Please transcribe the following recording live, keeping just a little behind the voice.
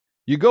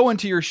You go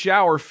into your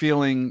shower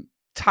feeling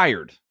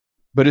tired,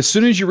 but as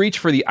soon as you reach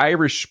for the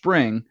Irish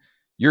Spring,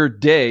 your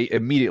day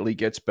immediately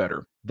gets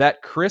better.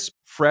 That crisp,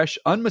 fresh,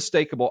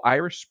 unmistakable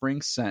Irish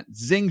Spring scent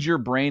zings your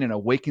brain and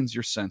awakens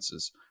your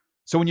senses.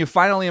 So when you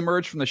finally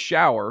emerge from the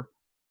shower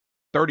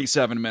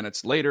 37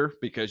 minutes later,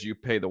 because you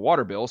pay the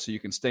water bill so you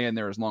can stay in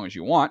there as long as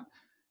you want,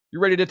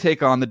 you're ready to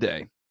take on the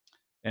day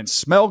and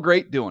smell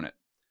great doing it.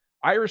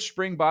 Irish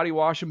Spring Body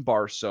Wash and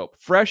Bar Soap.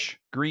 Fresh,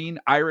 green,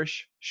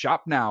 Irish.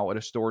 Shop now at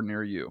a store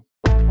near you.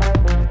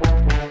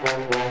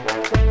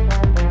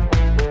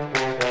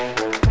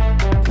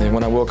 And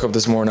when I woke up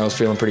this morning, I was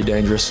feeling pretty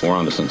dangerous. We're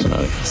on to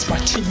Cincinnati. It's my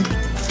team.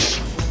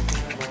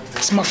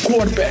 It's my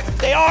quarterback.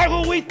 They are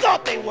who we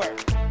thought they were,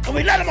 and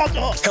we let them off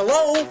the hook.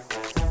 Hello?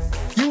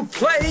 You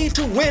play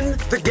to win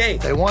the game.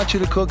 They want you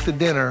to cook the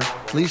dinner.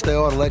 At least they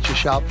ought to let you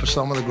shop for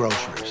some of the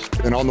groceries.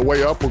 And on the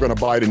way up, we're going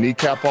to buy the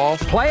kneecap off.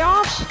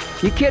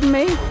 Playoffs? You kidding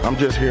me? I'm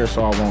just here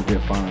so I won't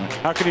get fined.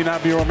 How can you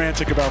not be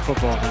romantic about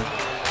football, man?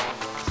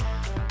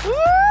 Woo!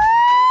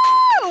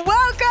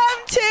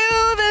 Welcome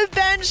to the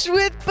Bench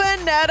with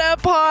Bonnetta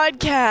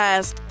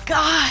podcast.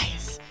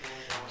 Guys,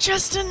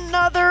 just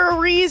another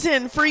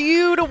reason for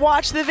you to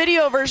watch the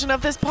video version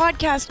of this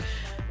podcast.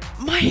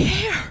 My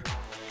hair.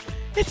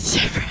 It's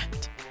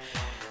different.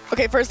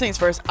 Okay, first things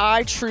first.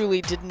 I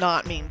truly did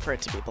not mean for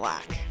it to be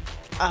black.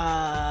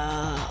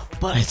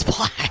 But it's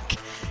black.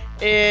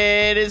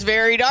 It is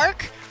very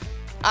dark.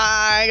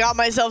 I got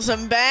myself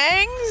some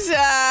bangs.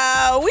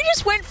 We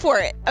just went for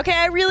it. Okay,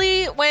 I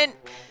really went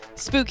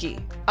spooky.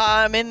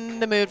 I'm in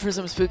the mood for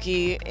some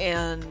spooky,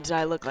 and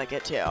I look like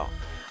it too.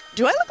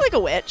 Do I look like a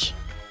witch?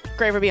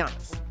 Graver, be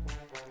honest.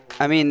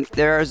 I mean,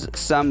 there's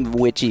some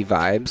witchy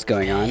vibes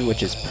going on,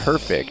 which is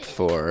perfect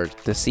for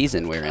the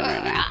season we're in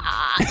right now.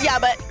 Yeah,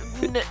 but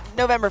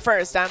November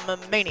 1st, I'm a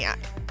maniac.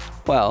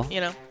 Well, you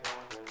know,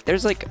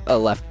 there's like a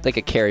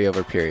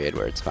carryover period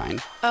where it's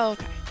fine. Oh,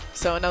 okay.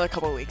 So another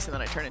couple of weeks and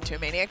then I turn into a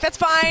maniac. That's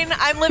fine.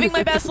 I'm living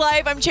my best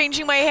life. I'm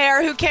changing my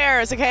hair. Who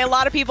cares? Okay. A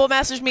lot of people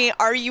message me,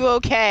 are you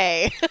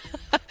okay?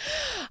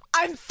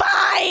 I'm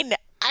fine.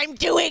 I'm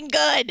doing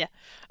good.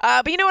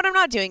 But you know what? I'm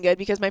not doing good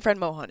because my friend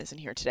Mohan isn't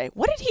here today.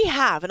 What did he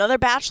have? Another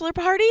bachelor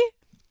party?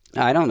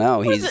 I don't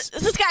know. Does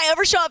this guy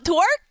ever show up to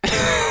work?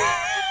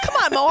 Come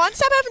on, Mohan.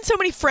 Stop having so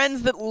many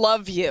friends that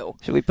love you.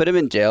 Should we put him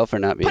in jail for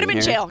not being here? Put him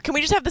in jail. Can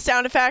we just have the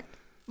sound effect?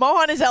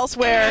 Mohan is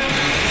elsewhere.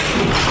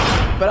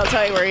 But I'll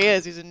tell you where he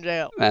is. He's in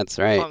jail. That's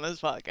right. On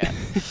this podcast.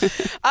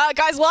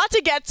 Guys, a lot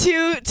to get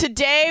to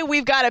today.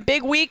 We've got a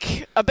big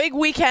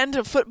weekend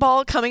of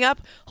football coming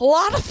up. A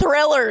lot of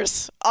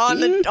thrillers on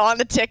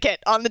the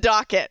ticket, on the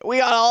docket. We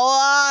got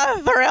a lot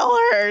of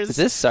thrillers. Is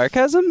this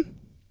sarcasm?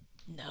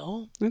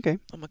 No. Okay.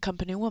 I'm a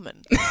company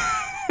woman.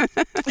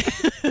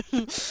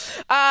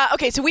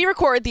 Okay, so we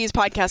record these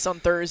podcasts on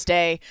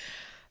Thursday.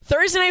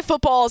 Thursday Night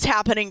Football is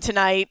happening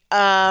tonight,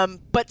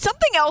 but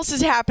something else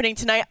is happening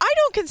tonight. I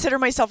don't consider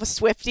myself a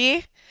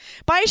Swiftie.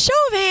 By a show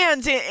of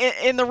hands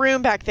in the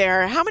room back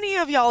there, how many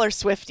of y'all are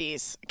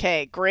Swifties?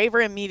 Okay,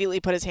 Graver immediately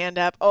put his hand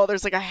up. Oh,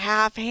 there's like a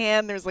half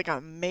hand. There's like a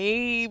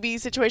maybe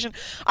situation.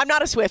 I'm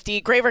not a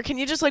Swiftie. Graver, can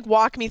you just like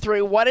walk me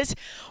through what is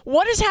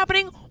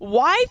happening?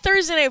 Why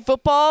Thursday Night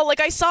Football? Like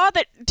I saw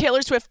that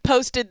Taylor Swift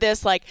posted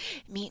this like,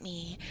 meet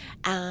me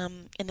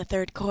in the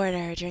third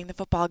quarter during the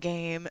football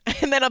game.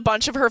 And then a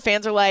bunch of her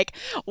fans are like,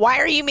 why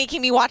are you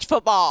making me watch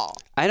football?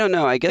 I don't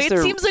know. I guess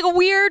it seems like a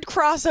weird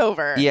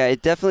crossover. Yeah,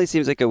 it definitely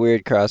seems like a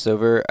weird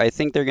crossover. I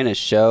think they're going to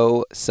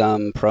show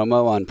some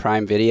promo on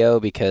Prime Video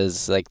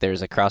because like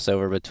there's a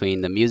crossover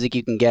between the music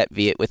you can get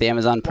with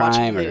Amazon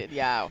Prime.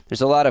 Yeah.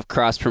 There's a lot of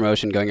cross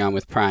promotion going on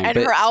with Prime. And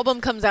her album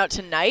comes out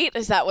tonight.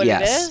 Is that what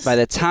it is? Yes. By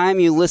the time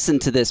you listen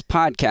to this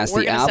podcast,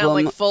 the album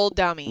sound like full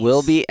dummies.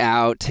 Will be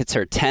out. It's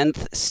her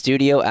 10th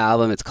studio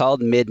album. It's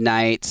called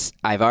Midnights.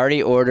 I've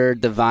already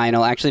ordered the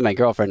vinyl. Actually, my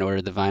girlfriend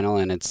ordered the vinyl,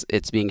 and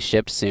it's being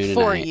shipped soon.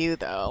 For you,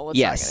 though. Let's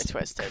not get it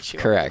twisted. She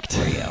correct.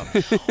 For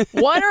you.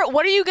 What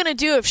are you gonna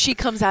do if she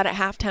comes out at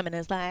halftime and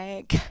is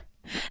like,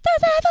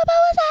 "That's how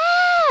football was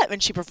at,"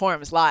 and she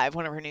performs live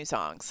one of her new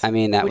songs? I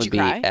mean, that would be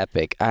cry?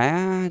 epic.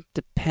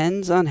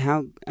 Depends on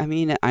how. I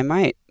mean, I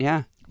might.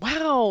 Yeah.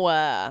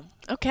 Wow.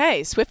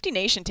 Okay, Swiftie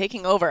Nation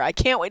taking over. I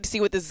can't wait to see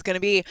what this is going to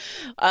be.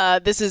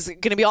 This is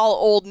going to be all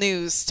old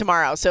news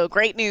tomorrow. So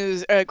great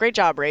news. Great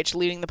job, Rach,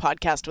 leading the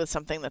podcast with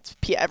something that's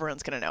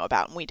everyone's going to know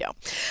about, and we do.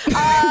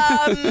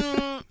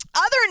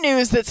 Other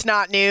news that's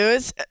not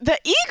news. The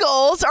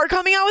Eagles are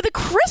coming out with a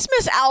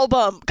Christmas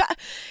album. God,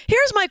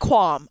 here's my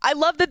qualm. I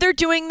love that they're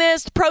doing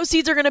this. The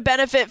proceeds are going to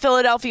benefit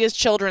Philadelphia's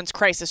Children's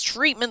Crisis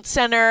Treatment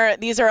Center.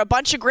 These are a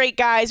bunch of great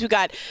guys. We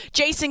got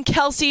Jason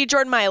Kelsey,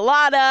 Jordan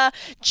Mailata,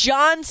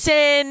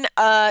 Johnson,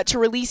 to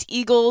release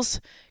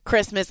Eagles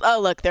Christmas. Oh,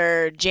 look,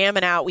 they're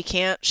jamming out. We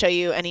can't show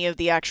you any of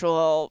the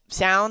actual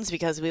sounds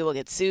because we will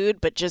get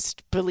sued, but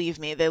just believe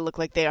me, they look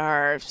like they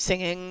are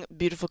singing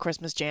beautiful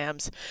Christmas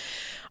jams.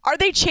 Are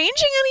they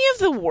changing any of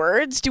the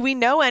words? Do we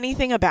know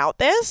anything about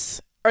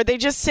this? Or are they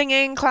just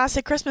singing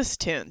classic Christmas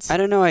tunes? I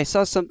don't know. I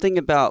saw something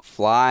about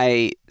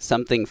fly.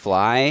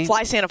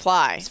 Fly Santa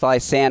Fly. Fly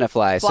Santa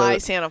Fly. Fly so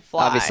Santa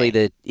Fly. Obviously,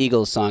 the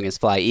Eagles song is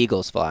Fly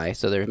Eagles Fly.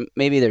 So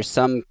there's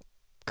some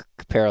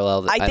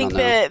parallel. I think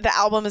the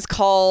album is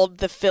called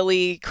the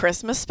Philly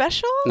Christmas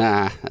Special.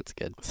 Nah, that's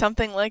good.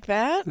 Something like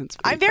that.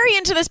 I'm very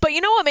into this, but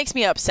you know what makes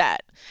me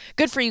upset?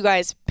 Good for you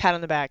guys. Pat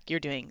on the back. You're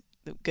doing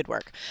good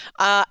work.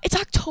 It's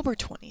October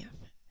 20th.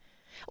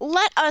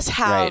 Let us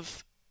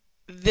have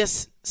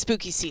this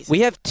spooky season.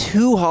 We have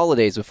 2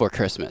 holidays before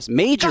Christmas.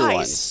 Major Guys,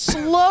 ones.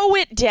 Slow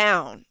it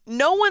down.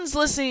 No one's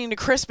listening to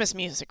Christmas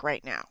music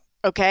right now.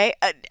 Okay?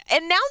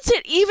 Announce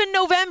it even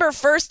November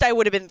 1st, I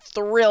would have been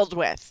thrilled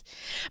with.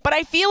 But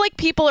I feel like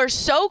people are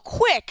so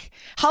quick.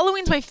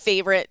 Halloween's my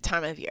favorite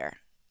time of year.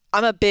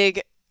 I'm a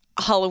big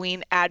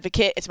Halloween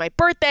advocate. It's my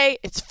birthday.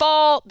 It's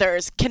fall.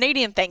 There's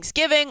Canadian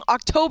Thanksgiving.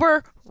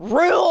 October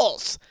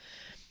rules.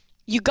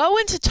 You go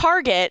into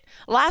Target.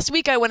 Last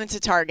week I went into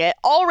Target.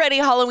 Already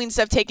Halloween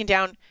stuff taken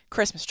down.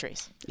 Christmas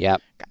trees.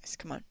 Yep. Guys,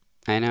 come on.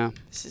 I know.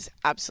 This is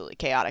absolutely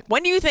chaotic.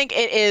 When do you think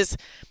it is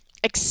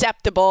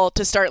acceptable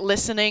to start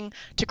listening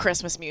to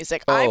Christmas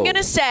music? I'm going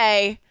to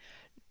say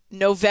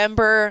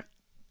November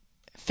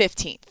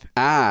 15th.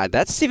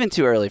 That's even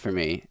too early for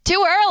me.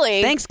 Too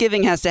early?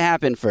 Thanksgiving has to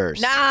happen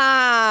first.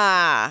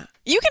 Nah.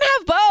 You can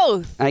have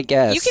both. I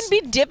guess. You can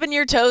be dipping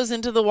your toes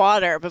into the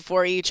water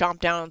before you chomp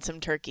down on some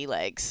turkey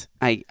legs.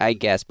 I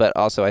guess, but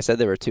also I said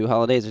there were 2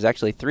 holidays. There's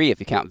actually 3 if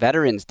you count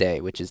Veterans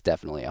Day, which is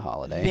definitely a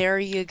holiday. There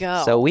you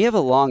go. So we have a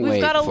long way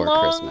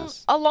before Christmas.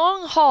 We've got a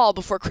long haul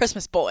before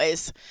Christmas,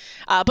 boys.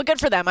 But good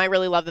for them. I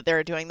really love that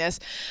they're doing this.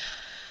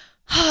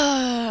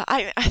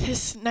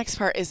 This next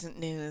part isn't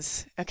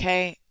news,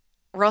 okay?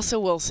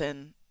 Russell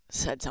Wilson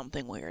said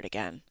something weird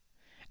again.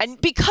 And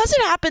because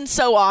it happens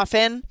so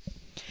often,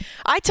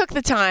 I took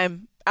the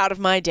time out of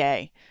my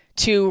day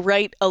to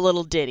write a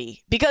little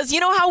ditty. Because you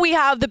know how we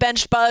have the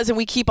bench buzz and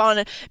we keep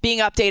on being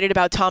updated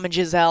about Tom and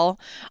Giselle?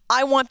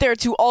 I want there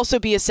to also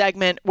be a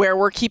segment where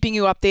we're keeping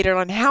you updated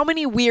on how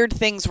many weird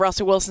things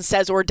Russell Wilson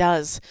says or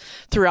does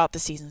throughout the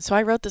season. So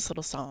I wrote this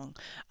little song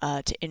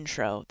to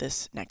intro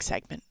this next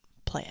segment.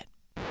 Play it.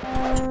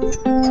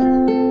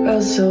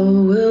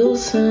 Russell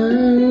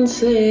Wilson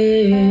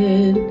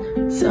said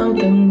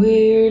something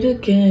weird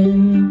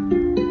again.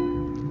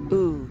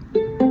 Ooh.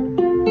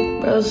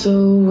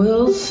 Russell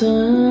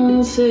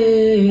Wilson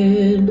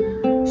said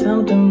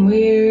something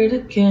weird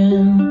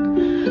again.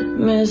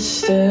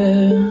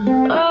 Mr.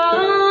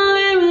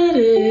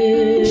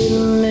 Unlimited,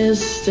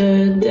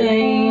 Mr.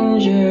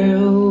 Danger.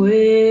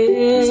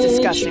 It's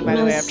disgusting, by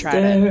the way. I've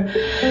tried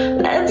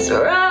it. That's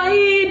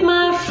right,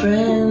 my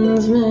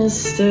friends,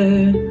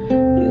 mister.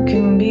 You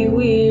can be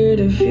weird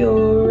if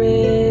you're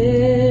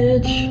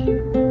rich.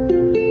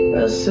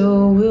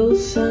 Russell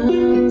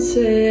Wilson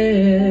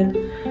said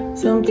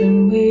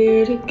something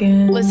weird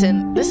again.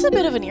 Listen, this is a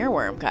bit of an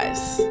earworm,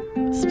 guys.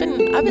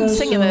 I've been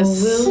singing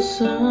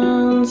this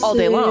all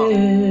day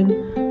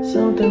long.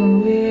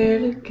 Something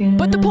weird again.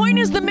 But the point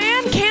is, the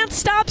man can't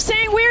stop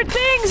saying weird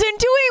things and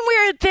doing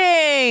weird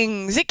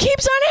things. It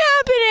keeps on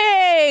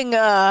happening.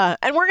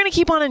 And we're going to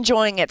keep on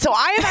enjoying it. So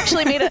I have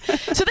actually made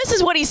so this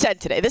is what he said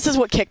today. This is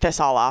what kicked this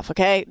all off,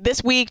 okay?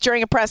 This week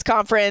during a press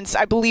conference,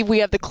 I believe we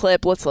have the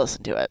clip. Let's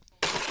listen to it.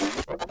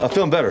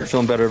 Feeling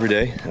better every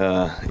day.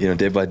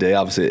 Day by day.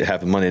 Obviously, it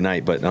happened Monday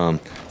night, but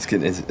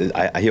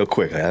I heal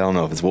quick. I don't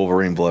know if it's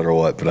Wolverine blood or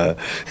what, but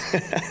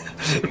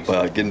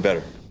getting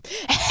better.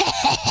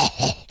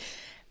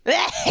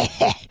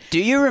 Do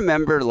you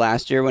remember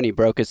last year when he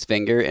broke his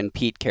finger and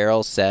Pete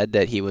Carroll said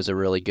that he was a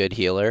really good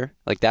healer?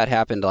 Like that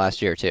happened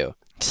last year too.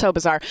 So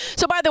bizarre.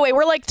 So by the way,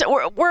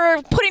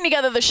 we're putting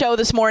together the show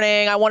this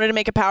morning. I wanted to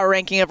make a power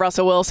ranking of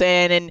Russell Wilson,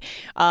 and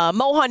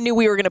Mohan knew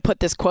we were going to put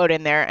this quote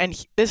in there,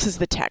 and this is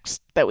the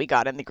text that we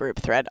got in the group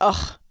thread.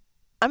 Ugh,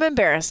 I'm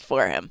embarrassed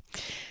for him.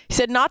 He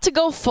said, not to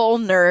go full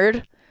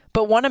nerd,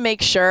 but want to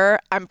make sure.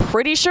 I'm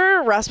pretty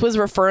sure Russ was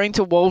referring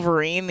to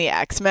Wolverine, the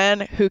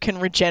X-Men, who can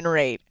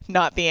regenerate,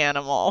 not the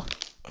animal.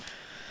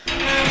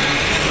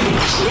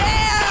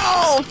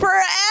 Jail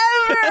forever.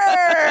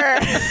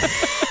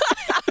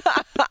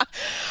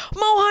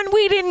 Mohan,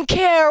 we didn't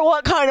care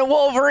what kind of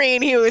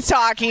Wolverine he was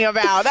talking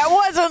about. That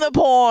wasn't the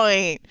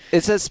point.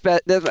 It's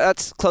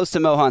that's close to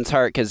Mohan's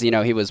heart because,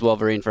 he was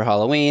Wolverine for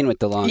Halloween with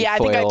the long foil. I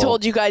think I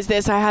told you guys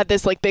this. I had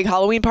this big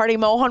Halloween party.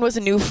 Mohan was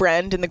a new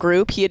friend in the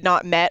group. He had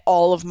not met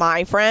all of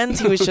my friends.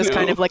 He was just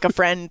kind of like a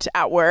friend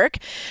at work.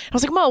 I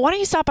was like, Mo, why don't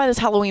you stop by this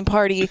Halloween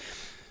party?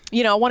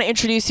 I want to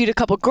introduce you to a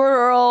couple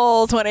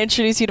girls, want to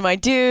introduce you to my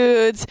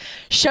dudes.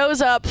 Shows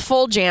up,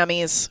 full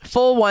jammies,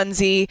 full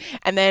onesie,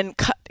 and then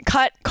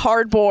cut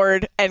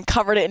cardboard and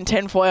covered it in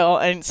tinfoil.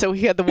 And so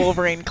he had the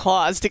Wolverine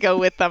claws to go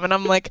with them. And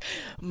I'm like,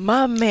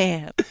 my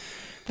man,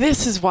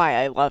 This is why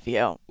I love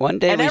you. One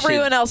day, and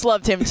everyone else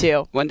loved him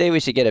too. One day we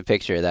should get a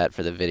picture of that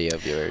for the video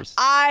viewers.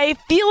 I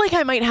feel like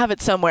I might have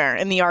it somewhere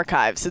in the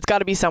archives. It's got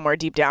to be somewhere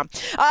deep down.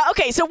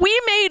 Okay, so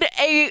we made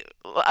a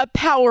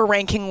power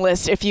ranking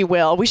list, if you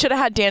will. We should have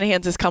had Dan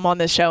Hansis come on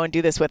this show and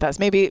do this with us.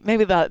 Maybe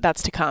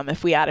that's to come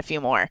if we add a few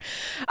more.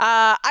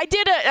 I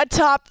did a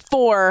top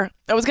 4.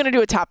 I was going to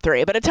do a top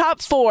 3, but a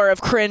top 4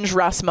 of cringe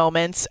Russ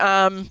moments.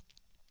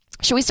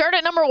 Should we start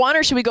at number 1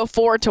 or should we go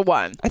 4 to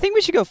 1? I think we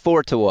should go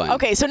 4 to 1.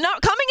 Okay, so now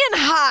coming in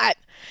hot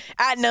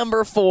at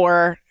number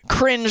 4,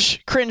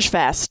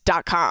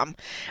 cringefest.com.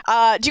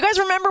 Do you guys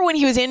remember when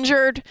he was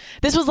injured?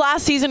 This was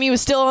last season. He was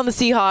still on the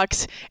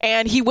Seahawks,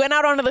 and he went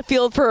out onto the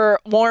field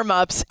for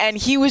warm-ups, and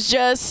he was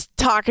just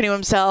talking to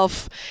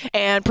himself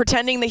and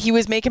pretending that he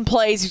was making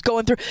plays. He's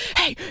going through,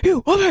 hey,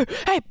 you, over here,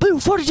 hey, blue,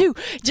 42,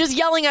 just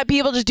yelling at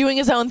people, just doing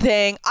his own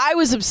thing. I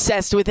was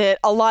obsessed with it.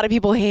 A lot of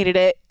people hated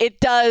it. It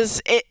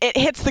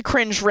hits the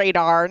cringe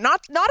radar.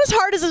 Not as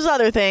hard as his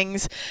other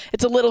things.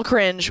 It's a little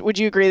cringe. Would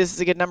you agree this is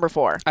a good number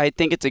 4? I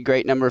think it's a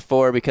great number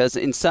 4 because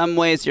in some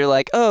ways you're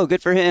like, oh,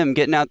 good for him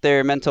getting out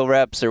there mental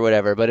reps or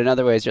whatever. But in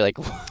other ways you're like,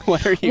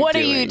 what are you doing? What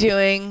are you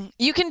doing?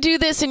 You can do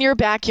this in your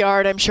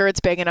backyard. I'm sure it's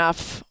big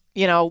enough.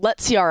 Let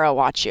Ciara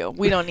watch you.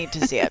 We don't need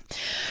to see it.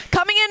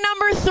 Coming in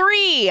number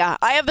 3,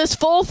 I have this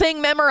full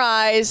thing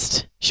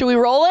memorized. Should we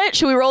roll it?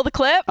 Should we roll the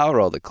clip? I'll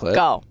roll the clip.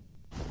 Go.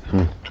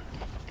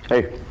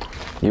 Hey,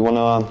 you want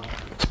to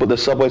split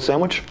this Subway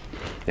sandwich?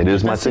 It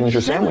is my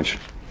signature sandwich.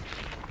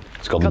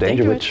 It's called the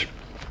Danger Witch,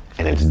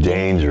 and it's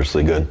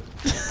dangerously good.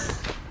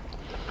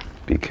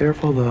 Be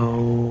careful,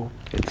 though.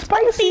 It's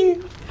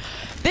spicy.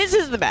 This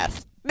is the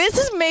best. This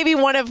is maybe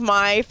one of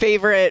my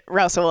favorite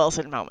Russell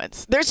Wilson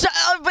moments. But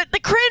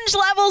the cringe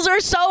levels are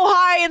so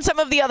high in some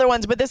of the other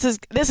ones, but this is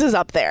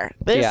up there.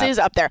 This is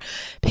up there.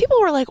 People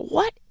were like,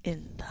 what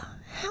in the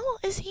hell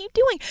is he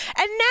doing?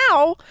 And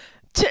now,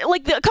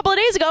 a couple of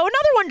days ago,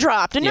 another one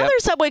dropped. Another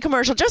Subway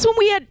commercial, just when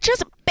we had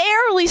just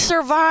barely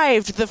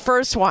survived the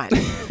first one.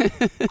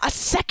 A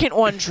second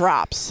one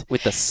drops.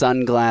 With the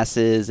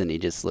sunglasses, and he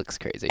just looks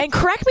crazy. And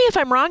correct me if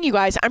I'm wrong, you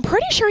guys. I'm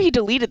pretty sure he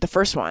deleted the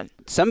first one.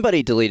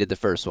 Somebody deleted the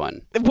first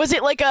one. Was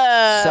it like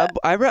a...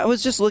 I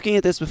was just looking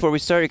at this before we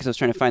started because I was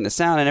trying to find the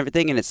sound and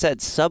everything, and it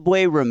said,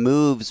 Subway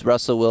removes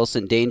Russell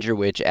Wilson Danger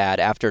Witch ad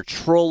after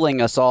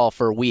trolling us all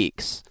for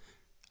weeks.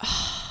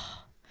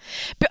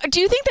 But do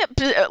you think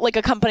that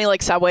a company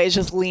like Subway is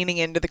just leaning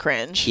into the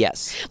cringe?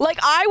 Yes.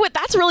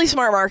 That's really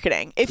smart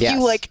marketing. If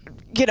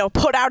you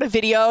put out a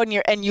video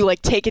and you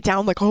take it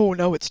down oh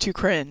no, it's too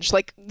cringe.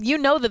 That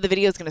the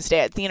video is going to stay.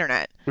 It's the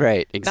internet.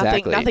 Right,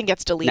 exactly. Nothing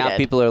gets deleted. Now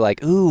people are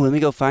like, ooh, let me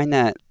go find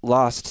that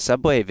lost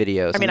Subway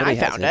video. I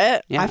found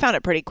it. Yeah. I found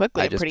it pretty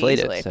quickly. I just pretty played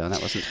easily. it, so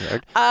that wasn't too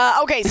hard.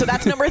 Okay, so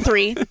that's number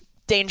 3,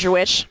 Danger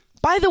Witch.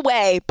 By the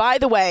way,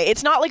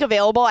 it's not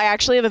available. I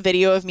actually have a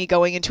video of me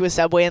going into a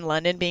Subway in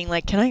London being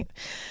like, can I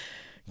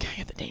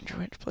get the Danger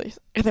Witch, please?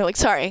 And they're like,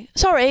 sorry,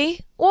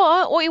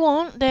 what you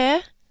want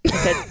there? I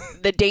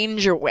said, the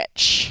Danger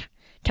Witch.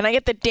 Can I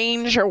get the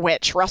Danger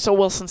Witch Russell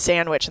Wilson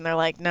sandwich? And they're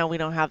like, no, we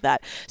don't have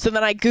that. So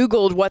then I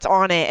Googled what's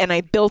on it, and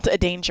I built a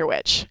Danger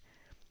Witch.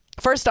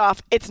 First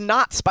off, it's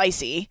not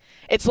spicy.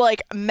 It's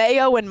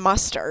mayo and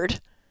mustard.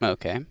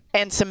 Okay.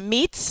 And some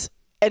meats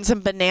and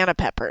some banana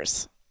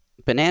peppers.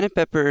 Banana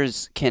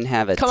peppers can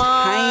have a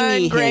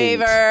tiny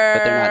hint, but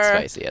they're not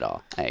spicy at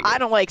all. I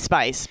don't like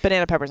spice.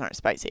 Banana peppers aren't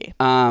spicy.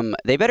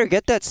 They better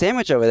get that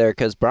sandwich over there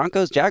because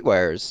Broncos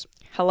Jaguars.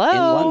 Hello. In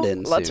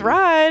London Let's soon.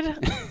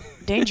 ride.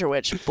 Danger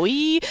Witch,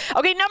 boy.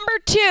 Okay, number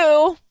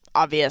 2,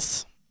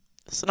 obvious.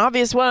 It's an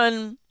obvious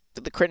one.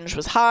 The cringe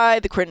was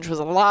high. The cringe was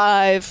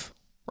alive.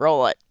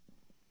 Roll it.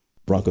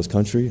 Broncos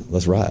country,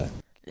 let's ride.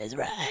 Let's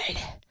ride.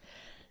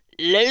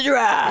 Let's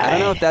ride. I don't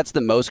know if that's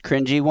the most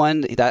cringy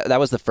one. That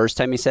was the first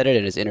time he said it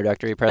at his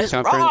introductory press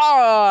conference.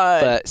 Ride.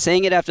 But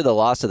saying it after the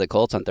loss to the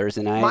Colts on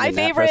Thursday night my in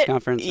favorite, that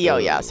press conference.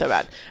 So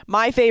bad.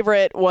 My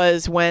favorite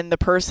was when the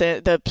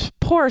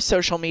poor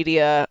social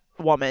media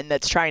woman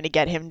that's trying to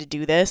get him to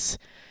do this,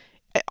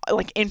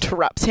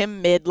 interrupts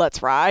him mid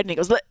 "Let's ride," and he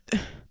goes,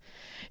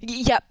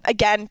 "Yep,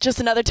 again, just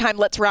another time.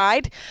 Let's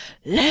ride.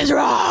 Let's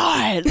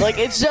ride."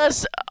 It's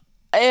just.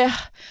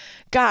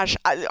 Gosh,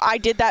 I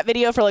did that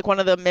video for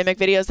one of the mimic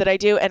videos that I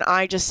do, and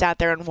I just sat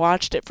there and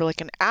watched it for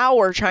an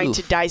hour trying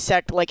to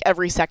dissect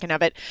every second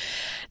of it.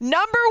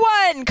 Number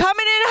 1,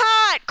 coming in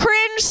hot,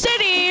 Cringe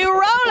City,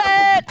 roll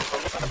it!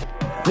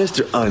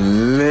 Mr.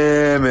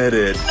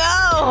 Unlimited.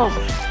 No!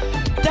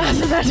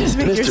 Doesn't that just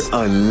make Mr.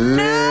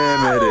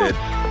 Unlimited.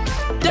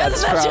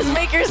 Doesn't that just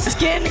make your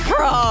skin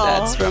crawl?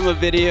 That's from a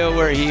video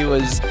where he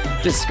was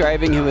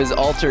describing who his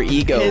alter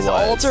ego was. His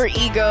alter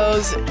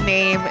ego's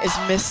name is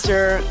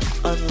Mr.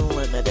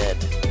 Unlimited.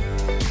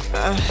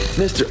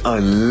 Mr.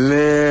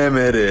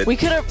 Unlimited. We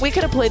could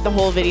have played the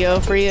whole video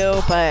for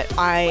you, but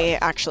I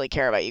actually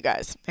care about you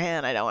guys,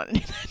 and I don't want to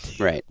do that.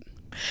 Right.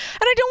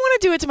 And I don't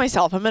want to do it to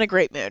myself. I'm in a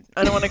great mood.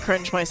 I don't want to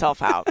cringe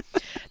myself out.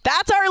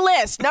 That's our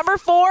list. Number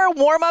 4,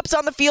 warm-ups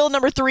on the field.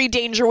 Number 3,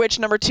 Danger Witch.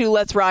 Number 2,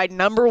 Let's Ride.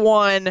 Number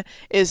 1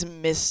 is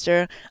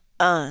Mr.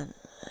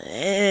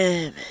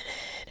 Unlimited.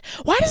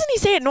 Why doesn't he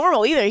say it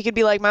normal either? He could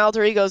be like, my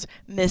alter ego's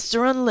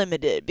Mr.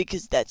 Unlimited,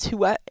 because that's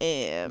who I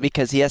am.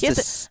 Because he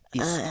has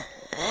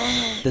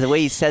the way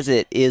he says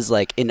it is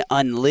like an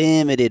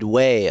unlimited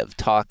way of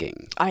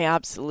talking. I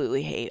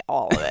absolutely hate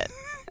all of it.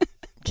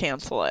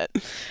 Cancel it.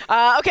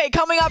 Okay,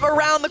 coming up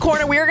around the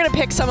corner, we are going to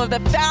pick some of the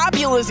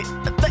fabulous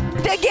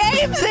the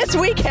games this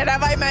weekend,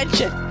 have I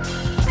mentioned?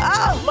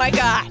 Oh, my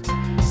God.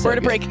 So we're going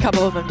to break a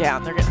couple of them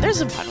down. There's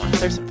some fun ones.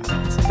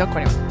 Don't go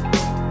anywhere.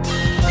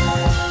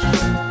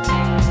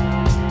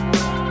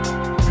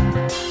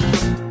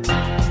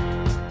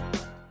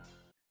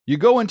 You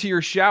go into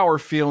your shower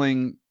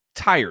feeling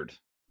tired,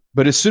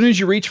 but as soon as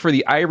you reach for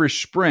the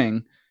Irish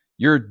Spring,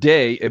 your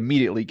day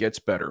immediately gets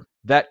better.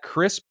 That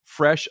crisp,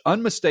 fresh,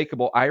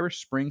 unmistakable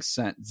Irish Spring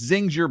scent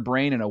zings your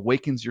brain and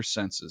awakens your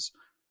senses.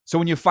 So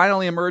when you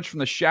finally emerge from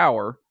the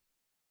shower,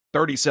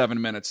 37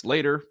 minutes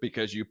later,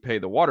 because you pay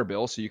the water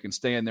bill so you can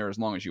stay in there as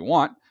long as you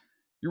want,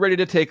 you're ready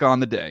to take on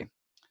the day.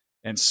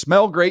 And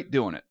smell great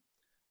doing it.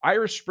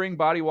 Irish Spring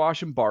Body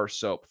Wash and Bar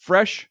Soap.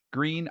 Fresh,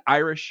 green,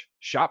 Irish.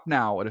 Shop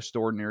now at a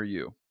store near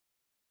you.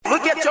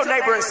 Look at your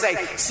neighbor and say,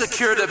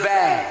 secure the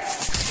bag.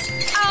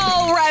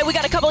 All right, we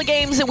got a couple of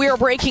games that we are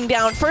breaking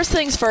down. First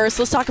things first,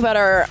 let's talk about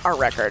our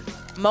record.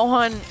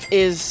 Mohan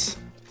is...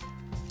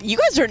 You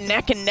guys are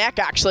neck and neck,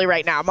 actually,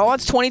 right now.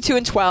 Mohan's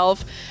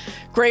 22-12.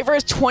 Graver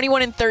is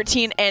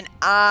 21-13, and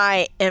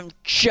I am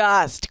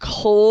just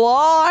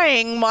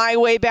clawing my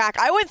way back.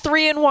 I went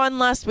 3-1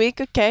 last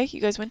week. Okay, you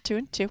guys went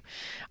 2-2.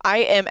 I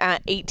am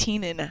at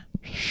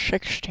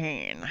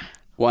 18-16.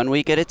 1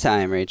 week at a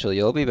time, Rachel.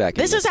 You'll be back.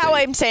 This is how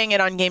I'm saying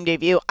it on Game Day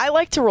View. I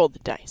like to roll the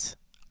dice.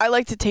 I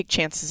like to take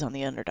chances on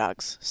the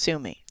underdogs. Sue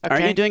me. Okay?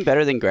 Are you doing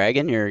better than Greg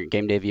in your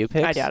Game Day View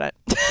picks? I doubt it.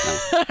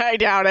 No. I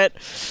doubt it.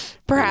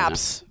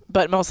 Perhaps.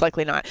 But most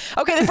likely not.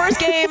 Okay, the first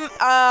game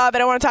that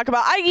I want to talk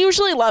about, I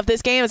usually love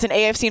this game. It's an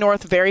AFC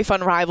North very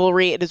fun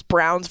rivalry. It is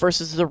Browns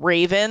versus the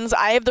Ravens.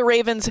 I have the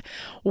Ravens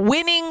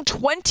winning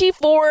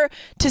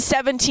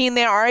 24-17.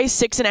 They are a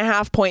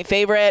 6.5-point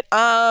favorite.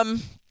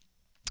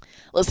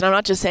 Listen, I'm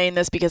not just saying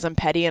this because I'm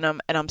petty and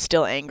I'm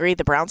still angry.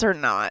 The Browns are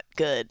not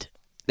good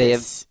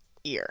this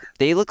year.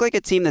 They look like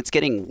a team that's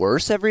getting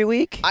worse every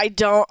week. I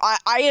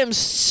am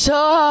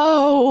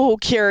so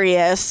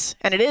curious,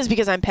 and it is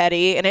because I'm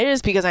petty, and it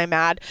is because I'm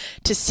mad,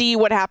 to see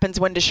what happens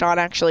when Deshaun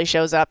actually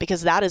shows up,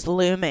 because that is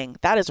looming.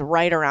 That is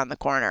right around the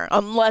corner,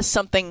 unless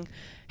something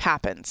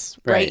happens,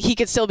 right? He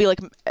could still be like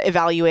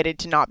evaluated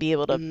to not be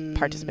able to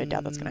participate.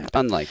 Doubt that's going to happen.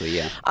 Unlikely,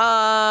 yeah.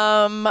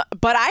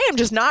 But I am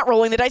just not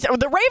rolling the dice.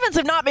 The Ravens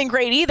have not been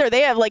great either.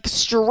 They have like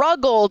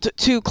struggled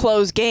to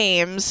close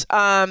games.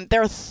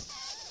 They're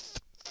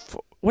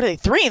what are they,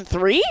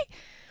 3-3?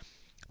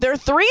 They're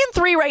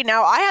 3-3 right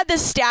now. I had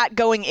this stat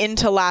going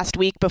into last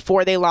week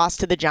before they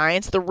lost to the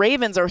Giants. The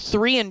Ravens are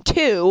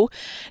 3-2,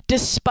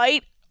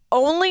 despite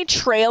only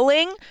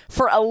trailing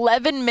for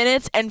 11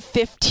 minutes and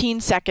 15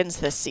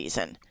 seconds this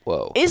season.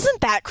 Whoa.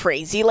 Isn't that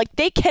crazy? Like,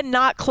 they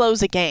cannot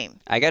close a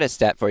game. I got a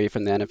stat for you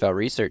from the NFL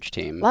research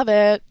team. Love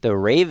it. The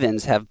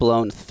Ravens have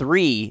blown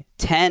 3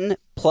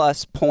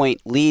 10-plus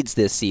point leads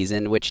this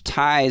season, which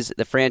ties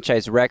the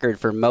franchise record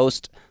for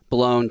most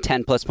blown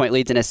 10-plus point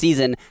leads in a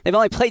season. They've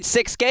only played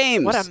 6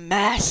 games. What a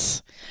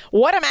mess.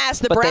 What a mess.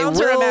 The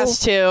Browns are a mess,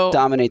 too.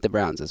 Dominate the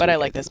Browns this weekend. I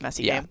like this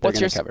messy game. What's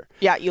your cover?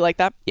 Yeah, you like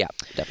that? Yeah,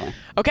 definitely.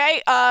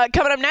 Okay,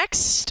 coming up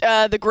next,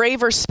 the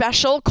Graver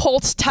special,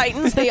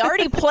 Colts-Titans. They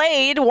already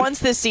played once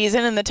this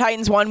season, and the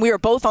Titans won. We were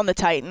both on the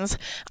Titans.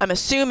 I'm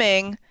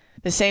assuming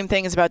the same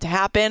thing is about to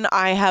happen.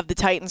 I have the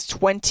Titans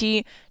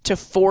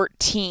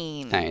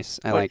 20-14. Nice.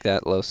 I like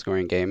that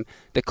low-scoring game.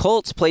 The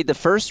Colts played the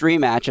first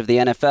rematch of the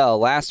NFL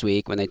last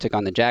week when they took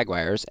on the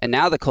Jaguars, and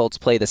now the Colts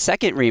play the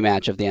second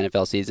rematch of the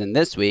NFL season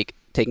this week,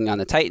 taking on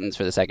the Titans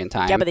for the second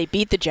time. Yeah, but they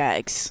beat the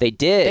Jags. They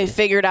did. They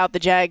figured out the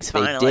Jags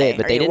finally. They did,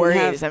 but they didn't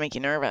have... Does that make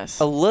you nervous?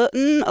 A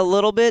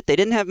little bit. They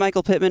didn't have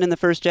Michael Pittman in the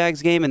first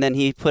Jags game, and then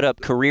he put up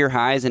career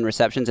highs in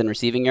receptions and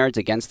receiving yards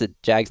against the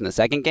Jags in the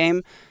second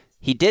game.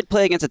 He did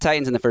play against the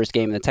Titans in the first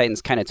game, and the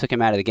Titans kind of took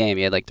him out of the game.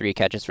 He had like 3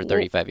 catches for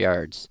 35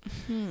 yards.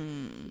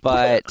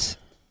 But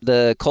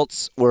the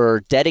Colts were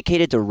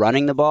dedicated to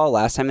running the ball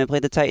last time they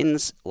played the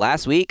Titans.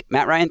 Last week,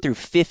 Matt Ryan threw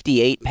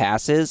 58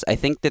 passes. I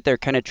think that they're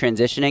kind of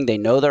transitioning. They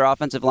know their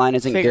offensive line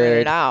isn't Figuring good.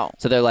 It out.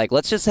 So they're like,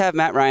 let's just have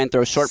Matt Ryan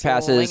throw short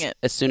passes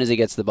as soon as he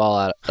gets the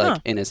ball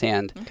out in his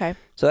hand. Okay.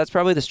 So that's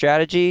probably the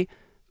strategy.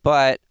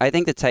 But I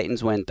think the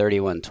Titans win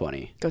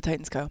 31-20. Go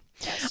Titans, go.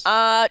 Yes.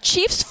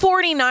 Chiefs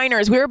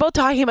 49ers. We were both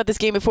talking about this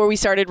game before we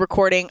started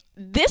recording.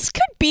 This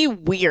could be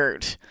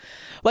weird.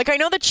 Like, I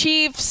know the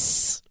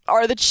Chiefs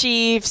are the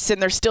Chiefs,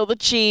 and they're still the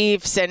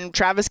Chiefs, and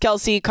Travis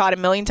Kelce caught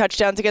 1 million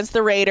touchdowns against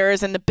the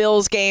Raiders, and the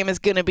Bills game is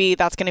going to be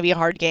a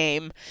hard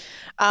game.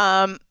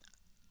 I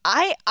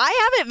have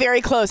it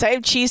very close. I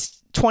have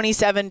Chiefs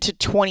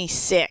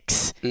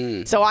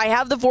 27-26. So I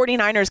have the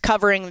 49ers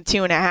covering the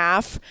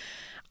 2.5.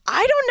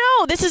 I don't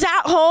know. This is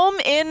at home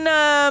in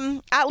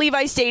at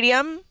Levi's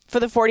Stadium for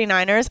the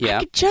 49ers.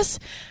 Yeah.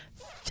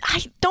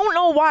 I don't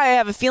know why. I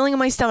have a feeling in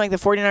my stomach the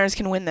 49ers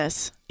can win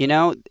this. You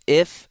know,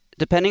 if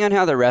depending on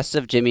how the rest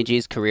of Jimmy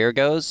G's career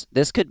goes,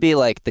 this could be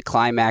like the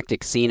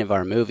climactic scene of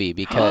our movie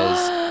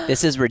because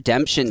this is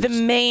redemption. The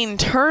main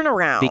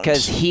turnaround.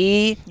 Because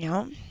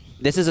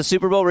this is a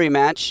Super Bowl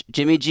rematch.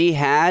 Jimmy G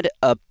had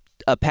a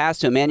pass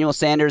to Emmanuel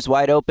Sanders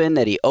wide open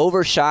that he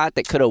overshot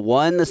that could have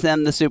won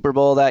them the Super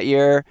Bowl that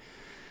year.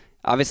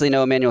 Obviously,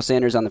 no Emmanuel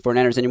Sanders on the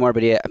 49ers anymore,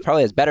 but he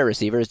probably has better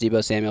receivers,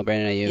 Deebo Samuel,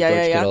 Brandon Ayuk,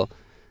 George Kittle.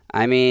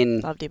 I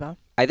mean, love Deebo.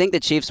 I think the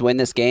Chiefs win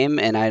this game,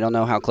 and I don't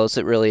know how close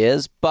it really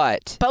is,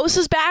 but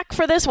Bosa's back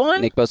for this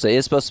one. Nick Bosa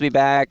is supposed to be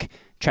back.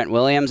 Trent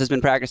Williams has been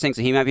practicing,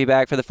 so he might be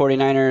back for the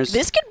 49ers.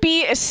 This could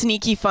be a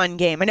sneaky fun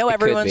game. I know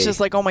everyone's just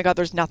like, oh my God,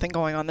 there's nothing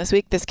going on this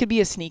week. This could be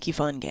a sneaky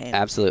fun game.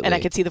 Absolutely. And I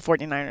could see the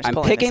 49ers I'm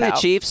pulling picking this the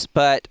out. Chiefs,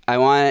 but I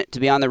want it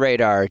to be on the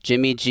radar.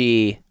 Jimmy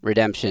G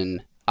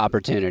redemption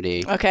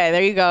opportunity. Okay,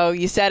 there you go.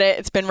 You said it.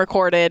 It's been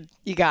recorded.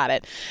 You got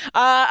it.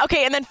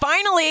 Okay, and then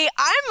finally,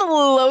 I'm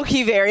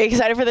low-key very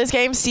excited for this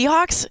game.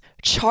 Seahawks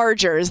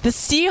Chargers. The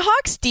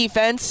Seahawks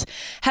defense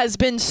has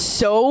been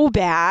so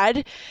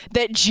bad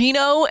that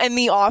Geno and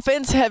the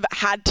offense have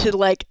had to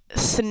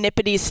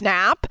snippety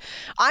snap.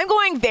 I'm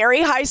going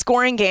very high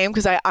scoring game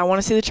because I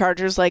want to see the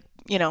Chargers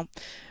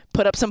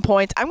put up some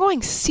points. I'm going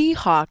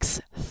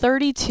Seahawks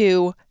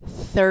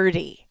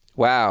 32-30.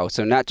 Wow,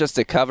 so not just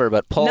to cover,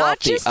 but pull off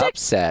the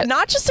upset.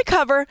 Not just to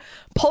cover,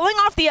 pulling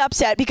off the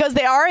upset because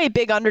they are a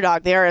big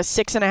underdog. They are a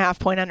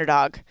 6.5-point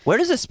underdog. Where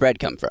does this spread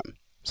come from?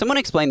 Someone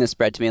explain this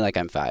spread to me like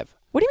I'm 5.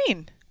 What do you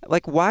mean?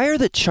 Why are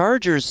the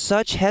Chargers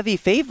such heavy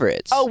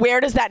favorites? Oh,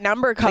 where does that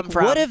number come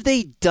from? What have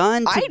they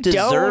done to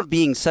deserve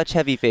being such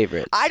heavy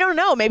favorites? I don't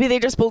know. Maybe they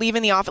just believe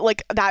in the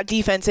offense. That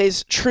defense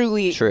is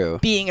truly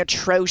being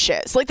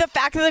atrocious. The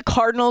fact that the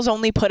Cardinals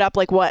only put up,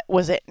 9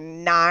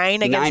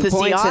 against the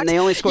points Seahawks? And they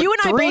only scored you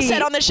and 3. I both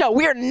said on the show,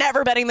 we are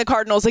never betting the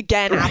Cardinals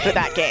again after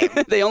that game.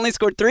 They only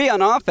scored 3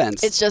 on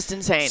offense. It's just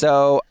insane.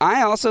 So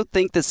I also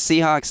think the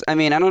Seahawks, I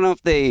don't know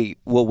if they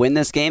will win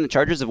this game. The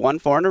Chargers have won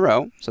 4 in a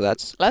row, so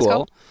that's Let's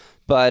cool. go.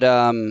 But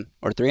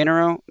or 3 in a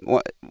row,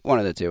 one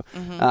of the two.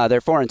 Mm-hmm. They're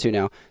 4-2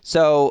 now.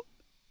 So,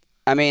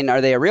 are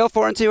they a real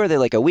 4-2? Or are they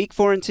a weak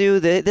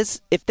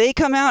 4-2? If they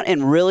come out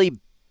and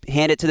really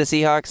hand it to the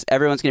Seahawks,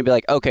 everyone's going to be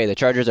like, okay, the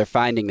Chargers are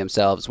finding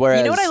themselves. Whereas,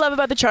 you know what I love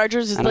about the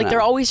Chargers is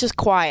they're always just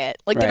quiet.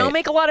 They don't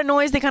make a lot of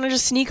noise. They kind of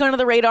just sneak under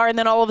the radar, and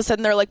then all of a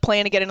sudden they're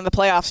playing to get into the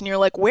playoffs, and you're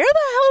like, where the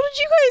hell did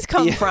you guys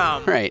come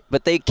from? Right,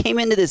 but they came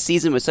into this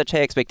season with such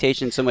high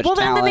expectations, so much talent.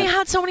 Well, then they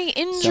had so many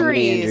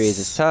injuries.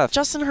 It's tough.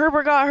 Justin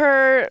Herbert got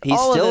hurt. He's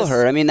still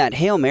hurt. That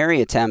Hail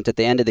Mary attempt at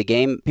the end of the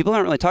game, people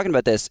aren't really talking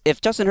about this. If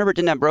Justin Herbert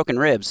didn't have broken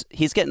ribs,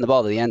 he's getting the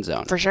ball to the end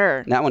zone. For sure.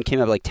 And that one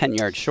came up 10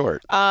 yards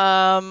short.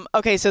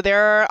 Okay, so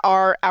there are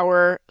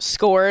our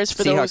scores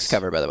for Seahawks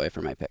cover, by the way,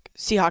 for my pick.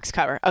 Seahawks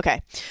cover.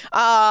 Okay.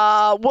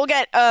 We'll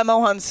get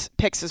Mohan's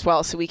picks as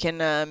well, so we can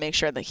make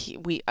sure that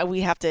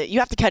you have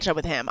to catch up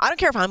with him. I don't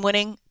care if I'm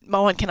winning.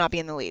 Mohan cannot be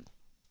in the lead.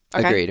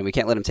 Okay? Agreed, and we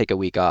can't let him take a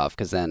week off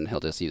because then he'll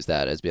just use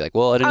that as be like,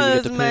 well, I didn't even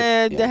get to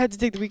pick. I had to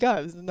take the week off.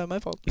 It's not my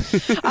fault.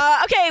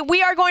 Okay,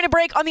 we are going to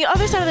break. On the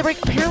other side of the break,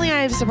 apparently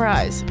I have a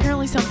surprise.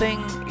 Apparently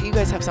you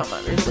guys have something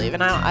up your sleeve,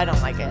 and I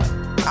don't like it.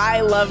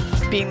 I love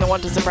being the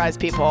one to surprise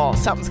people.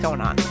 Something's going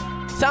on.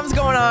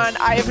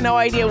 I have no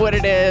idea what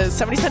it is.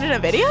 Somebody sent in a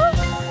video?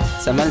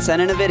 Someone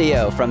sent in a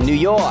video from New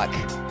York.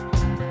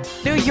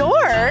 New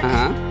York?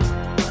 Uh-huh.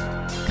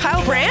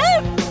 Kyle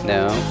Brandt?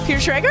 No. Peter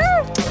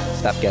Schrager?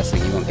 Stop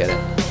guessing. You won't get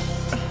it.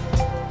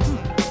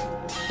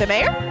 The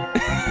mayor?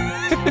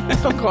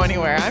 Don't go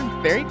anywhere.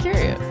 I'm very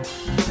curious.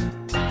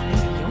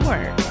 New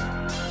York.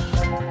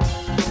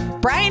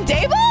 Brian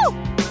Dable?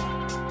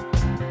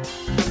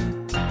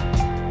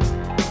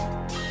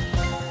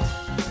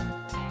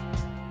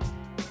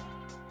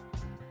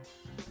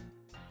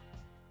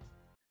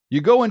 You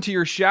go into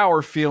your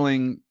shower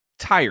feeling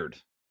tired,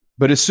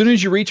 but as soon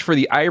as you reach for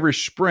the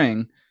Irish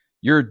Spring,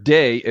 your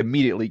day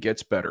immediately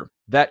gets better.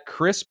 That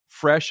crisp,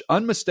 fresh,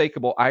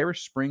 unmistakable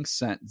Irish Spring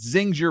scent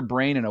zings your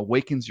brain and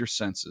awakens your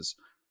senses.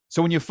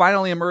 So when you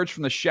finally emerge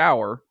from the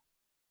shower,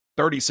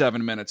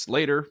 37 minutes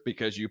later,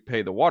 because you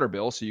pay the water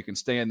bill so you can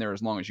stay in there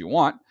as long as you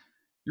want,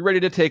 you're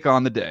ready to take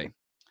on the day.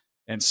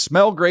 And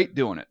smell great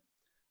doing it.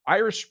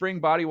 Irish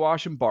Spring Body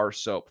Wash and Bar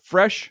Soap.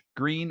 Fresh,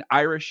 green,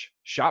 Irish.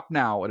 Shop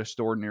now at a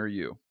store near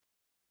you.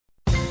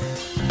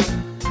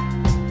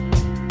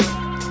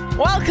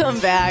 Welcome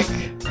back.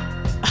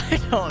 I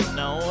don't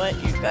know what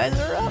you guys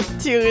are up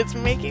to. It's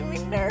making me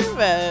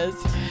nervous.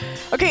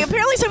 Okay,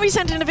 apparently somebody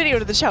sent in a video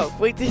to the show.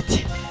 Wait,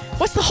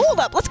 what's the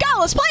holdup? Let's go.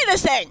 Let's play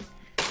this thing.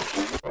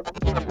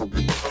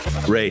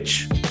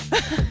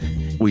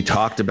 Rach, we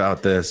talked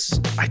about this.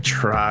 I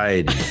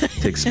tried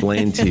to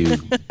explain to you.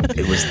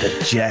 It was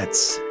the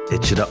Jets.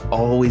 It should have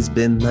always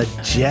been the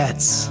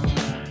Jets.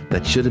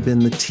 That should have been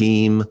the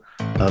team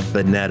of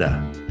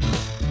Bonnetta.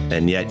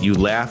 And yet you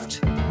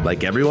laughed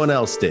like everyone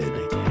else did.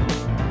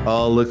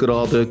 Oh, look at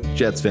all the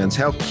Jets fans.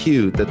 How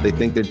cute that they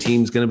think their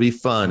team's going to be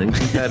fun and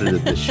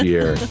competitive this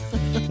year.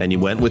 And you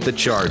went with the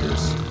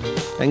Chargers.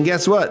 And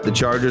guess what? The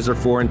Chargers are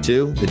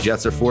 4-2. The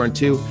Jets are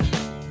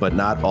 4-2. But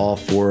not all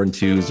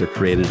 4-2s are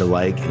created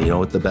alike. And you know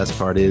what the best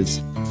part is?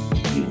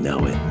 You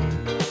know it.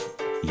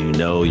 you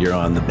know you're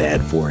on the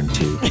bad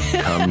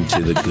 4-2. Come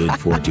to the good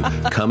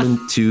 4-2. Come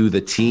into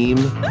the team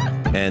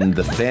and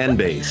the fan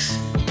base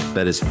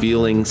that is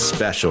feeling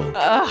special.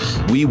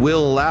 We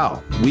will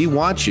allow. We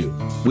want you.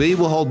 We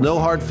will hold no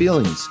hard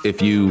feelings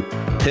if you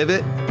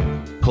pivot,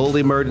 pull the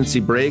emergency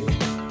brake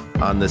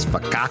on this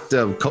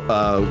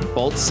fakakta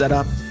bolt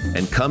setup,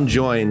 and come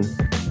join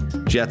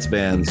Jets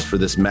fans for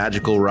this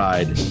magical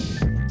ride.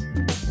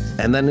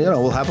 And then,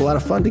 we'll have a lot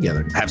of fun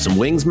together. Have some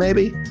wings,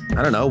 maybe?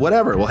 I don't know,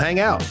 whatever. We'll hang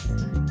out.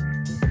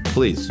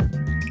 Please,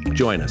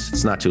 join us.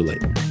 It's not too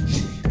late.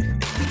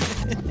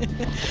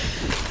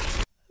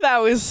 That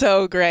was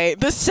so great.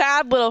 The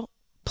sad little,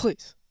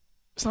 please,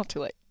 it's not too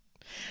late.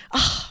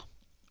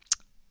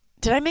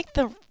 Did I make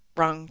the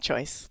wrong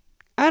choice?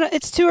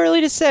 It's too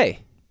early to say.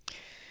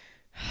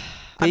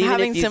 I'm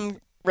having some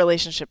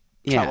relationship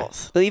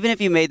troubles. But even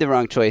if you made the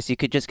wrong choice, you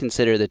could just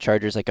consider the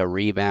Chargers like a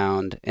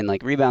rebound, and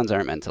like rebounds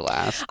aren't meant to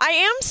last.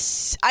 I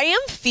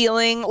am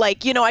feeling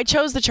like, I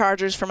chose the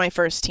Chargers for my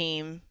first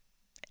team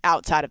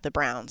outside of the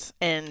Browns,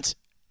 and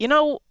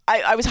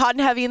I was hot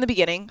and heavy in the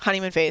beginning,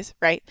 honeymoon phase,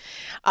 right?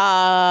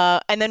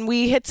 And then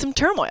we hit some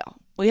turmoil.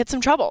 We hit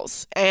some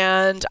troubles.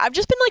 And I've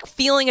just been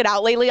feeling it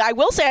out lately. I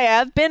will say I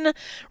have been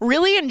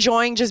really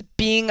enjoying just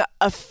being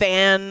a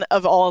fan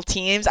of all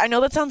teams. I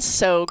know that sounds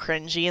so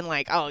cringy and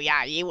oh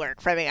yeah, you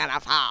work for the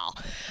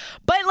NFL.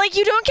 But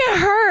you don't get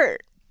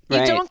hurt.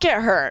 You don't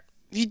get hurt.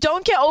 You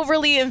don't get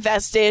overly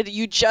invested.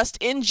 You just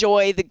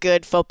enjoy the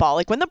good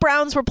football. When the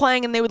Browns were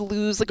playing and they would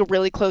lose a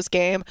really close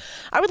game,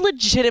 I would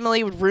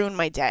legitimately ruin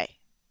my day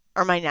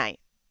or my night.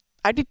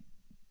 I'd be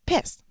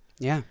pissed.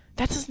 Yeah.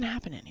 That doesn't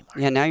happen anymore.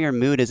 Yeah, now your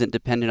mood isn't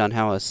dependent on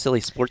how a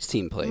silly sports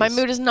team plays. My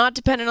mood is not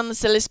dependent on the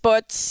silly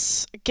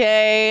sports.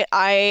 Okay,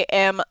 I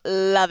am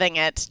loving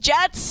it.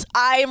 Jets,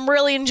 I am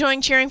really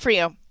enjoying cheering for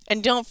you.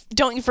 And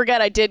don't you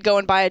forget, I did go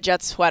and buy a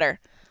Jets sweater.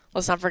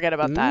 Let's not forget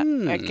about that.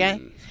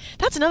 Okay.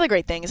 That's another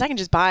great thing is I can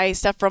just buy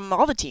stuff from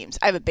all the teams.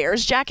 I have a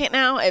Bears jacket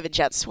now. I have a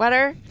Jets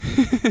sweater.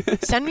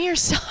 Send me your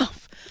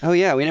stuff. Oh,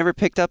 yeah. We never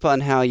picked up on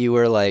how you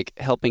were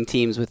helping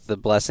teams with the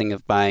blessing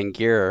of buying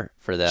gear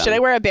for them. Should I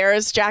wear a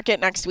Bears jacket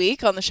next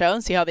week on the show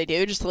and see how they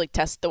do just to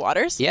test the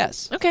waters?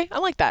 Yes. Okay. I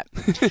like that.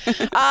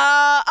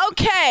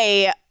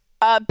 Okay.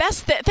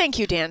 Thank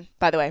you, Dan,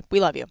 by the way.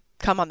 We love you.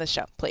 Come on this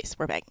show, please.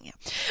 We're begging you.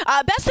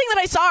 Best thing that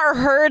I saw or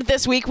heard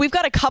this week, we've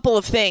got a couple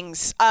of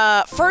things.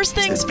 First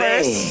things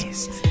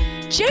first.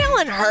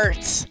 Jalen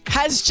Hurts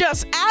has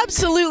just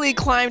absolutely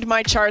climbed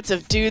my charts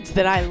of dudes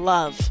that I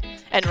love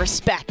and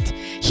respect.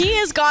 He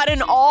has got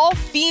an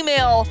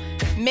all-female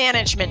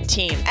management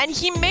team, and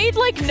he made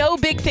no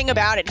big thing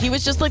about it. He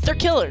was just they're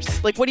killers.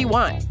 What do you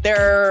want?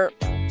 They're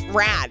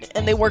rad,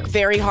 and they work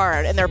very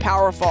hard, and they're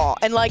powerful,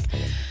 and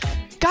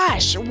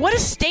gosh, what a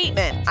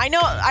statement. I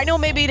know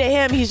maybe to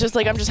him he's just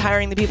I'm just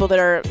hiring the people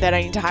that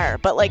I need to hire.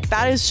 But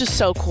that is just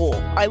so cool.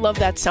 I love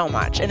that so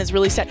much. And it's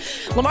really sad.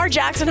 Lamar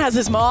Jackson has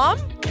his mom.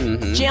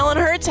 Mm-hmm. Jalen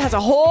Hurts has a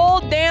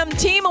whole damn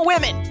team of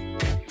women.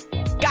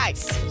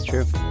 Guys. It's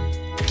true.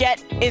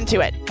 Get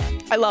into it.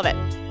 I love it.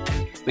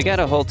 We got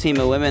a whole team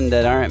of women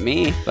that aren't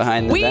me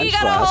behind the bench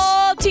class. We got a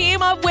whole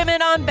team of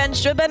women on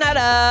bench with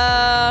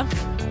Bonnetta.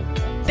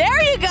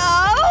 There you go.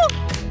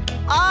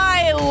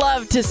 I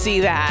love to see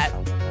that.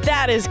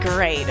 That is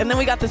great. And then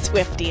we got the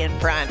Swiftie in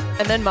front.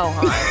 And then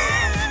Mohan.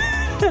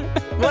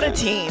 What a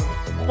team.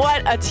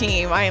 What a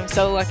team. I am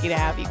so lucky to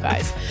have you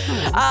guys.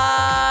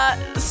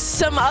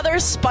 Some other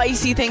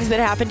spicy things that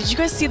happened. Did you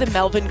guys see that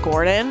Melvin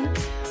Gordon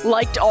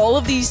liked all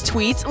of these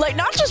tweets?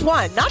 Not just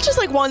one. Not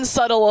just one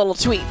subtle little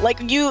tweet.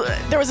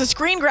 There was a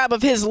screen grab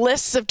of his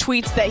lists of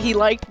tweets that he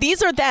liked.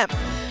 These are them.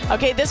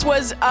 Okay, this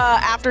was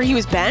after he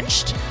was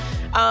benched.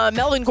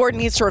 Melvin Gordon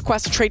needs to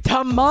request a trade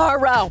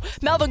tomorrow.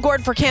 Melvin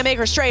Gordon for Cam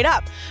Akers straight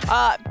up.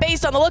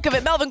 Based on the look of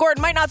it, Melvin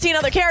Gordon might not see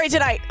another carry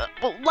tonight.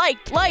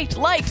 Liked.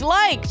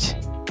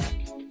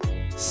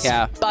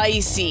 Yeah.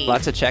 Spicy.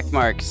 Lots of check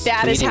marks.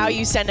 That is how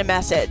you send a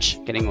message.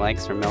 Getting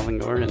likes from Melvin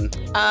Gordon.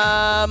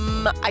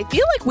 I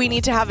feel like we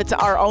need to have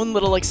our own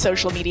little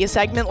social media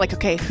segment.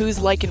 Okay, who's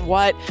liking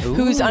what? Ooh.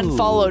 Who's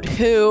unfollowed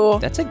who?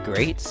 That's a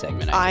great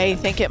segment. I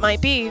think it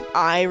might be.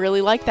 I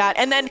really like that.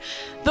 And then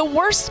the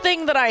worst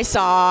thing that I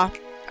saw.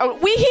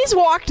 He's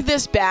walked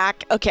this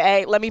back.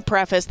 Okay, let me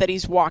preface that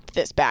he's walked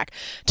this back.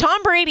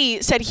 Tom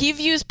Brady said he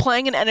views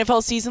playing an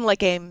NFL season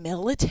like a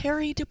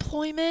military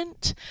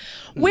deployment.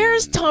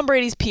 Where's Tom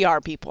Brady's PR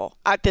people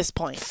at this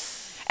point?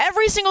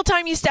 Every single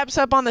time he steps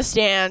up on the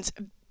stands,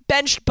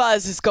 benched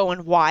buzz is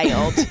going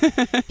wild.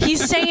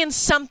 He's saying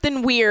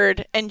something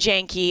weird and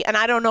janky, and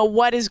I don't know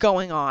what is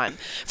going on.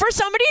 For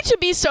somebody to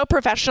be so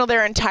professional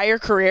their entire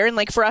career,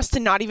 and for us to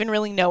not even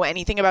really know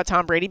anything about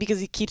Tom Brady because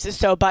he keeps it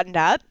so buttoned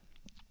up,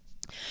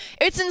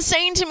 it's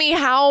insane to me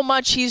how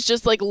much he's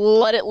just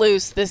let it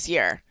loose this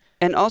year.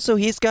 And also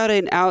he's got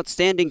an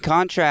outstanding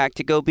contract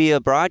to go be a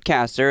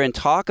broadcaster and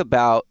talk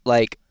about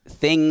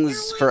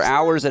things for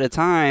hours at a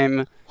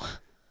time.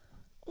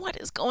 What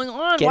is going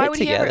on? Why would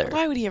he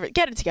ever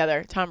get it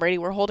together? Tom Brady,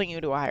 we're holding you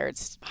to a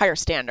higher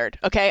standard.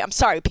 Okay, I'm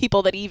sorry,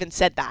 people that even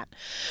said that.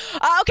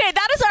 Okay,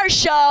 that is our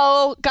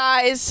show,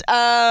 guys.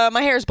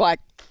 My hair is black,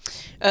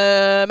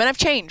 and I've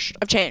changed.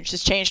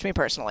 It's changed me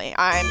personally.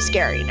 I'm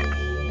scary now,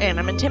 and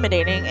I'm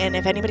intimidating. And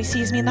if anybody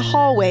sees me in the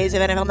hallways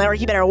of NFL Network,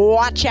 you better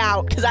watch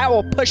out, because I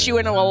will push you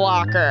into a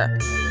locker.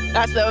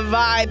 That's the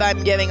vibe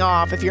I'm giving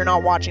off if you're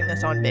not watching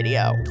this on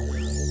video.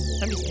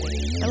 I'm just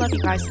kidding. I love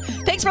you guys.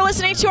 Thanks for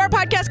listening to our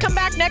podcast. Come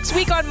back next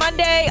week on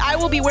Monday. I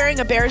will be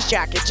wearing a Bears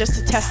jacket just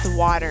to test the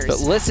waters.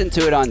 But listen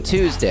to it on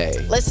Tuesday.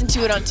 That's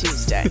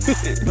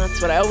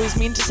what I always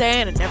mean to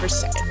say, and I never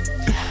say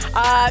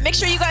it. Make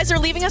sure you guys are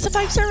leaving us a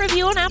 5-star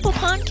review on Apple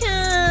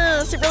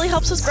Podcasts. It really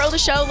helps us grow the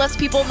show, lets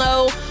people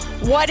know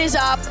what is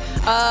up,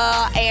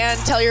 and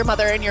tell your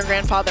mother and your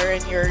grandfather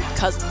and your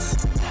cousins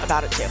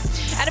about it too.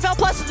 NFL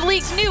Plus is the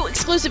league's new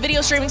exclusive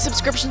video streaming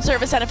subscription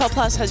service. NFL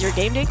Plus has your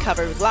game day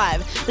covered with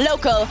live,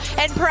 local,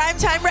 and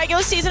primetime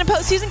regular season and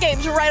postseason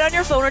games right on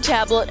your phone or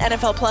tablet.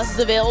 NFL Plus is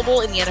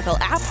available in the NFL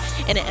app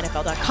and at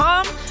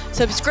NFL.com.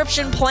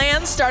 Subscription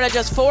plans start at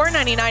just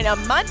 $4.99 a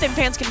month, and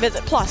fans can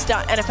visit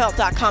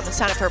plus.nfl.com and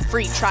sign up for a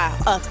free trial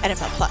of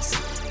NFL Plus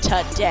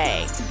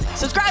today.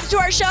 Subscribe to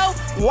our show.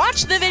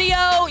 Watch the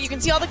video. You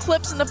can see all the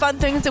clips and the fun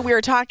things that we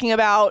were talking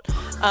about.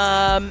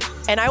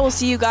 And I will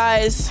see you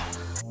guys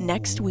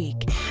next week.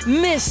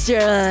 Mr.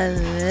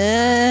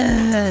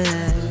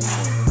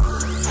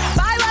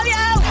 Bye, love you!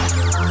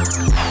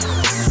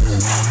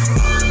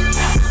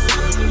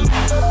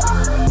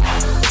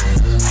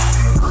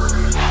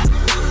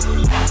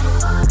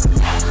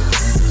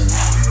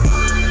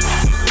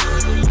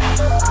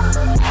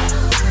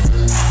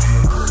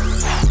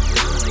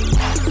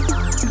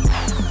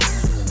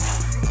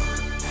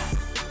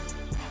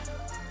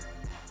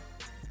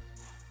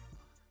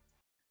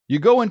 You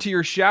go into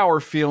your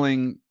shower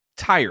feeling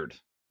tired,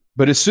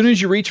 but as soon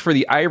as you reach for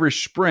the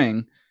Irish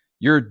Spring,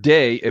 your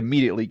day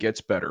immediately gets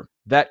better.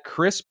 That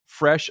crisp,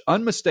 fresh,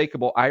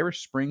 unmistakable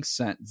Irish Spring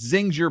scent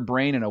zings your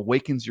brain and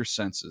awakens your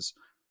senses.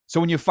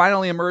 So when you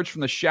finally emerge from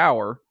the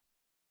shower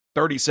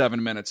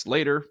 37 minutes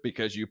later,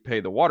 because you pay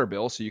the water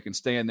bill so you can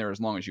stay in there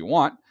as long as you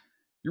want,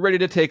 you're ready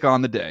to take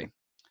on the day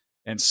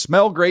and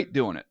smell great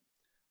doing it.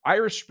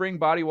 Irish Spring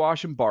Body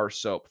Wash and Bar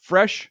Soap.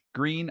 Fresh,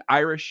 green,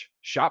 Irish.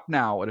 Shop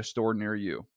now at a store near you.